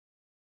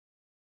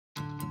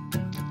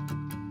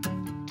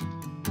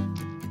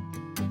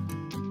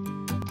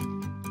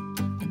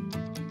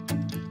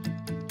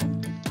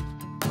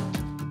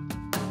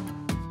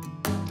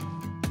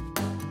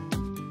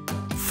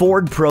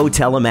Ford Pro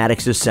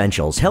Telematics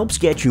Essentials helps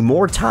get you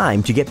more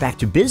time to get back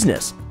to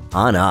business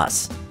on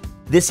us.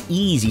 This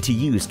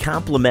easy-to-use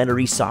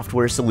complimentary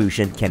software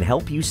solution can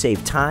help you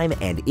save time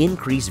and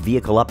increase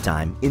vehicle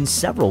uptime in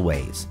several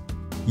ways.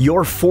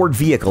 Your Ford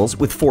vehicles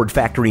with Ford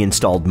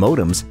factory-installed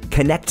modems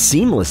connect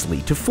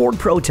seamlessly to Ford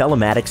Pro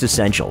Telematics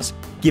Essentials,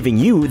 giving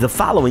you the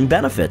following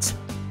benefits: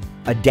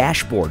 a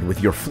dashboard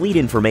with your fleet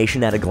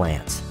information at a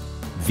glance,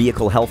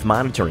 vehicle health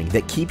monitoring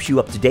that keeps you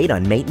up to date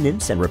on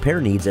maintenance and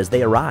repair needs as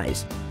they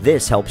arise.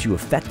 This helps you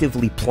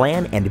effectively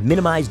plan and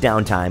minimize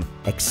downtime,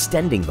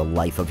 extending the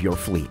life of your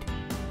fleet.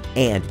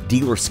 And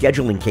dealer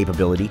scheduling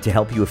capability to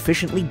help you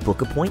efficiently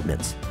book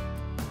appointments.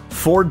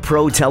 Ford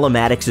Pro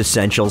Telematics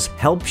Essentials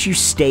helps you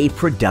stay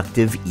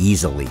productive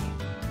easily.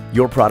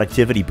 Your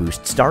productivity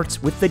boost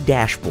starts with the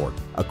dashboard,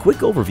 a quick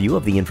overview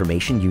of the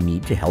information you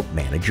need to help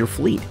manage your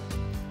fleet.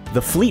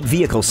 The Fleet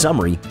Vehicle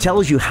Summary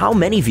tells you how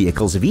many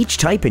vehicles of each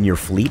type in your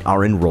fleet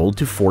are enrolled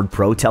to Ford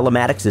Pro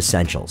Telematics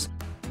Essentials.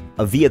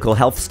 A Vehicle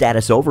Health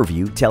Status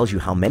Overview tells you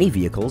how many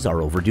vehicles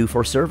are overdue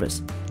for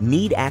service,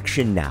 need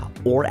action now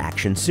or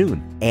action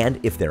soon, and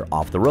if they're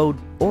off the road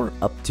or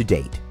up to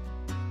date.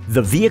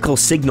 The Vehicle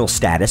Signal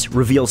Status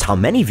reveals how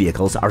many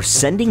vehicles are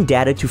sending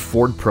data to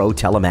Ford Pro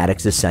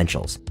Telematics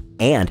Essentials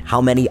and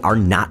how many are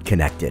not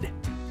connected.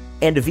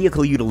 And a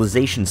Vehicle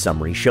Utilization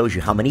Summary shows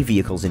you how many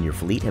vehicles in your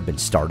fleet have been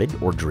started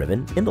or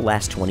driven in the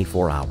last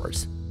 24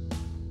 hours.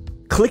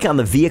 Click on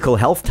the Vehicle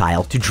Health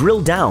tile to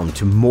drill down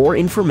to more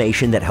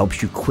information that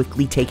helps you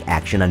quickly take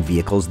action on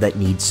vehicles that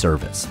need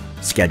service,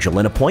 schedule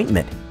an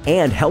appointment,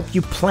 and help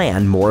you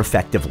plan more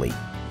effectively.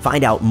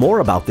 Find out more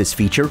about this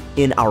feature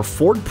in our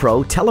Ford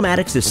Pro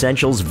Telematics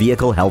Essentials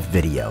Vehicle Health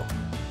video.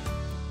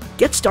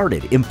 Get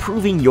started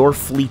improving your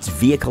fleet's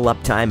vehicle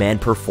uptime and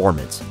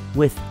performance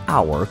with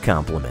our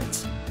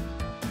compliments.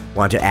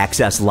 Want to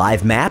access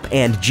live map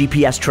and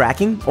GPS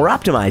tracking or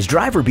optimize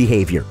driver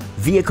behavior,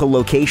 vehicle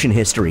location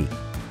history,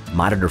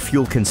 monitor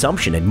fuel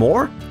consumption, and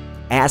more?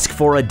 Ask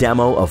for a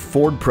demo of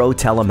Ford Pro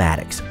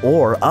Telematics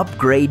or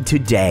upgrade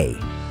today.